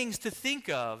more things to think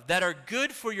of that are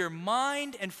good for your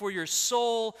mind and for your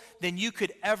soul than you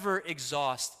could ever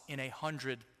exhaust in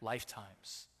 100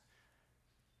 lifetimes.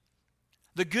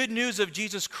 The good news of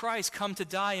Jesus Christ come to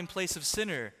die in place of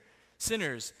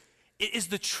sinners, it is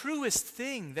the truest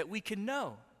thing that we can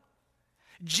know.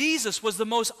 Jesus was the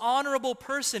most honorable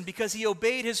person because he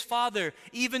obeyed his Father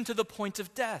even to the point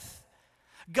of death.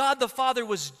 God the Father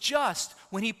was just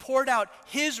when he poured out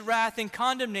his wrath and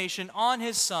condemnation on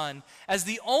his Son as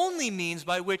the only means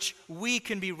by which we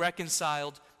can be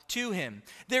reconciled to him.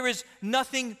 There is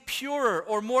nothing purer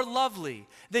or more lovely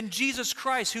than Jesus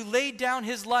Christ, who laid down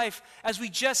his life, as we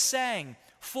just sang,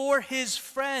 for his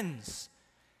friends,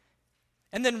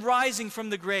 and then rising from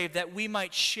the grave that we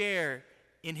might share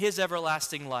in his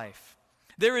everlasting life.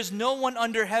 There is no one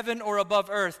under heaven or above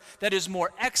earth that is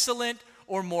more excellent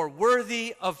or more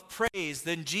worthy of praise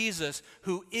than Jesus,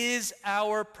 who is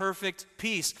our perfect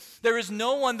peace. There is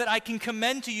no one that I can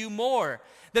commend to you more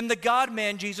than the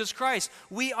God-man Jesus Christ.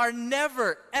 We are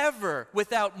never, ever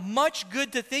without much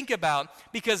good to think about,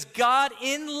 because God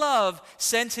in love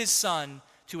sent his Son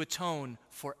to atone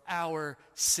for our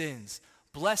sins.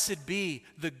 Blessed be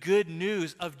the good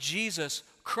news of Jesus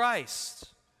Christ.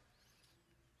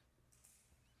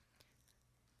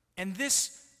 And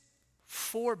this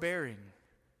forbearing,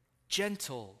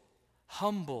 gentle,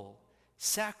 humble,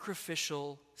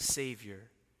 sacrificial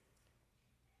Savior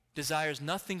desires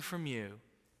nothing from you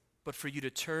but for you to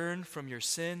turn from your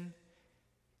sin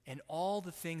and all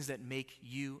the things that make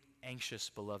you anxious,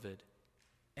 beloved,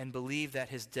 and believe that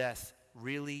his death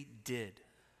really did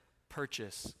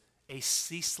purchase a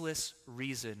ceaseless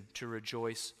reason to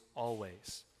rejoice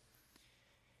always.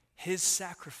 His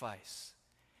sacrifice,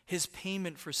 his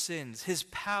payment for sins, his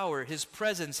power, his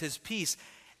presence, his peace,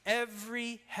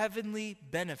 every heavenly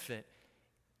benefit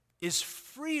is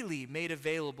freely made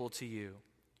available to you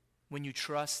when you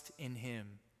trust in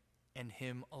him and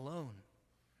him alone.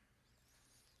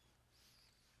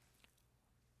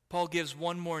 Paul gives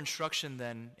one more instruction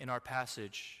then in our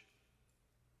passage,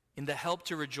 in the help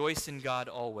to rejoice in God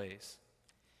always.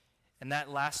 And that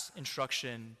last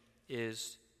instruction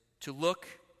is to look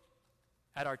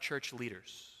at our church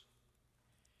leaders.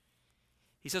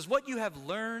 He says, what you have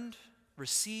learned,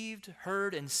 received,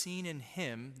 heard, and seen in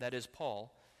him, that is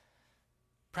Paul,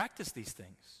 practice these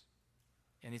things.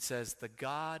 And he says, the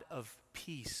God of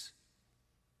peace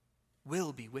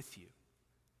will be with you.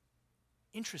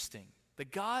 Interesting. The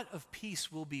God of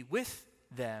peace will be with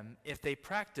them if they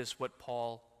practice what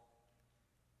Paul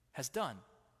has done.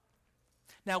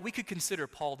 Now, we could consider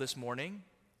Paul this morning,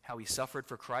 how he suffered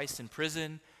for Christ in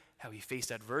prison, how he faced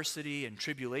adversity and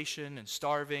tribulation and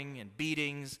starving and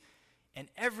beatings, and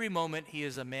every moment he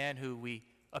is a man who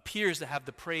appears to have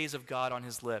the praise of God on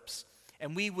his lips.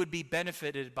 And we would be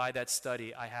benefited by that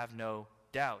study, I have no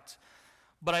doubt.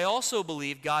 But I also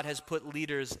believe God has put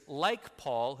leaders like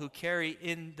Paul who carry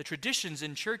in the traditions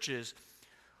in churches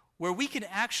where we can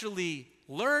actually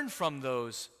learn from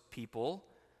those people.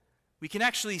 We can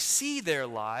actually see their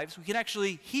lives. We can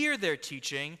actually hear their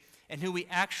teaching, and who we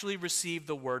actually receive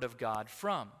the word of God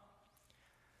from.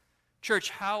 Church,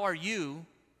 how are you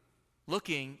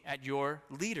looking at your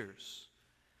leaders?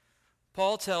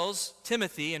 Paul tells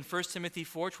Timothy in 1 Timothy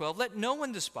 4:12, let no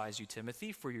one despise you,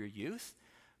 Timothy, for your youth,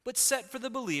 but set for the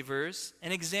believers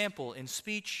an example in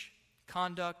speech,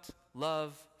 conduct,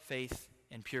 love, faith,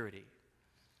 and purity.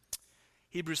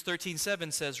 Hebrews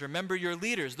 13:7 says, remember your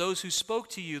leaders, those who spoke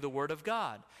to you the word of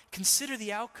God. Consider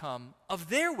the outcome of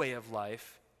their way of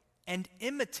life and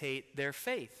imitate their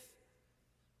faith.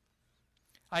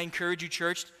 I encourage you,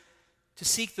 church, to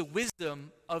seek the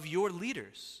wisdom of your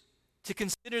leaders, to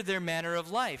consider their manner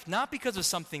of life, not because of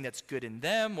something that's good in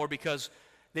them or because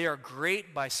they are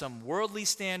great by some worldly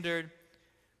standard,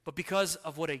 but because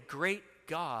of what a great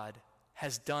God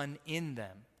has done in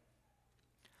them.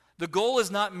 The goal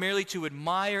is not merely to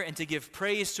admire and to give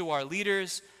praise to our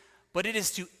leaders, but it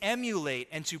is to emulate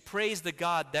and to praise the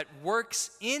God that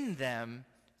works in them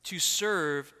to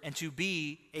serve and to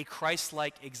be a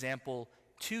Christ-like example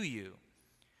to you.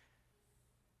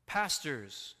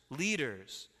 Pastors,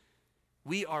 leaders,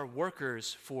 we are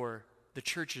workers for the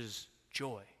church's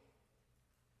joy.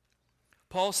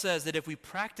 Paul says that if we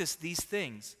practice these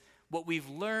things, what we've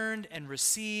learned and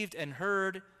received and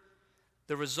heard,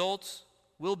 the result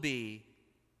will be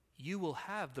you will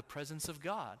have the presence of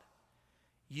God.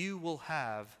 You will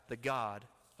have the God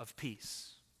of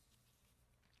peace.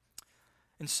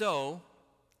 And so,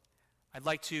 I'd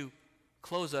like to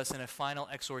close us in a final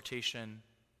exhortation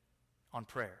on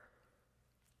prayer.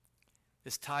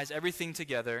 This ties everything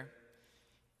together.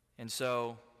 And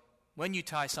so, when you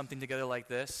tie something together like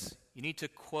this, you need to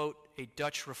quote a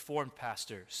Dutch Reformed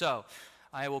pastor. So,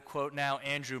 I will quote now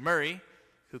Andrew Murray,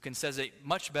 who can says it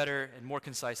much better and more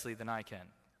concisely than I can.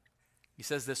 He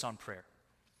says this on prayer.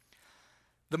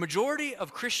 The majority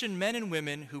of Christian men and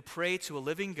women who pray to a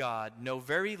living God know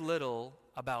very little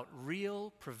about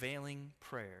real prevailing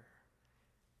prayer.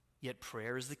 Yet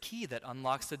prayer is the key that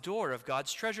unlocks the door of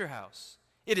God's treasure house.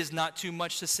 It is not too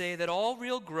much to say that all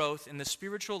real growth in the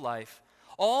spiritual life,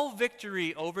 all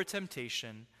victory over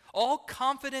temptation, all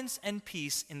confidence and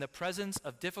peace in the presence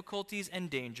of difficulties and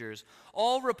dangers,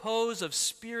 all repose of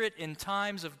spirit in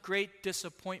times of great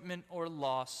disappointment or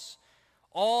loss,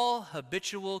 all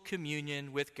habitual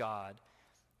communion with God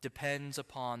depends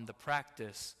upon the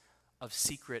practice of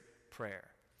secret prayer.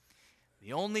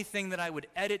 The only thing that I would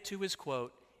edit to his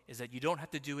quote is that you don't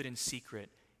have to do it in secret,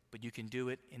 but you can do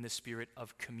it in the spirit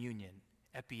of communion,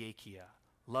 epieikeia,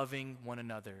 loving one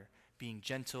another, being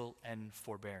gentle and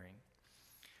forbearing.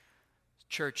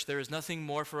 Church, there is nothing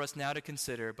more for us now to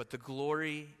consider but the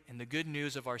glory and the good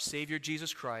news of our Savior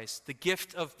Jesus Christ, the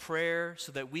gift of prayer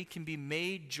so that we can be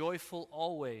made joyful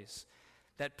always,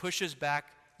 that pushes back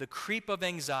the creep of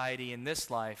anxiety in this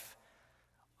life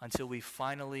until we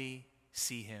finally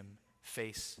see him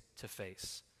face to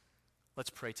face. Let's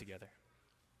pray together.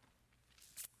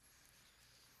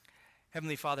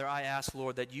 Heavenly Father, I ask,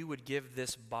 Lord, that you would give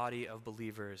this body of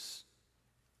believers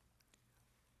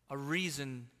a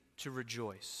reason to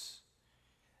rejoice.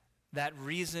 That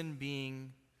reason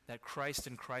being that Christ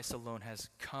and Christ alone has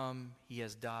come, he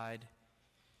has died,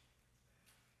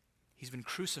 he's been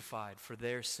crucified for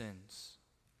their sins.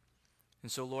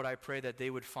 And so, Lord, I pray that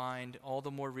they would find all the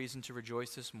more reason to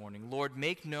rejoice this morning. Lord,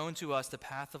 make known to us the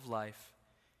path of life.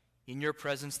 In your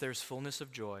presence there's fullness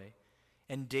of joy,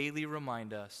 and daily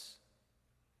remind us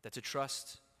that to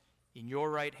trust in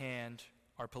your right hand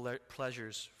are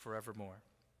pleasures forevermore.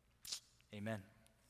 Amen.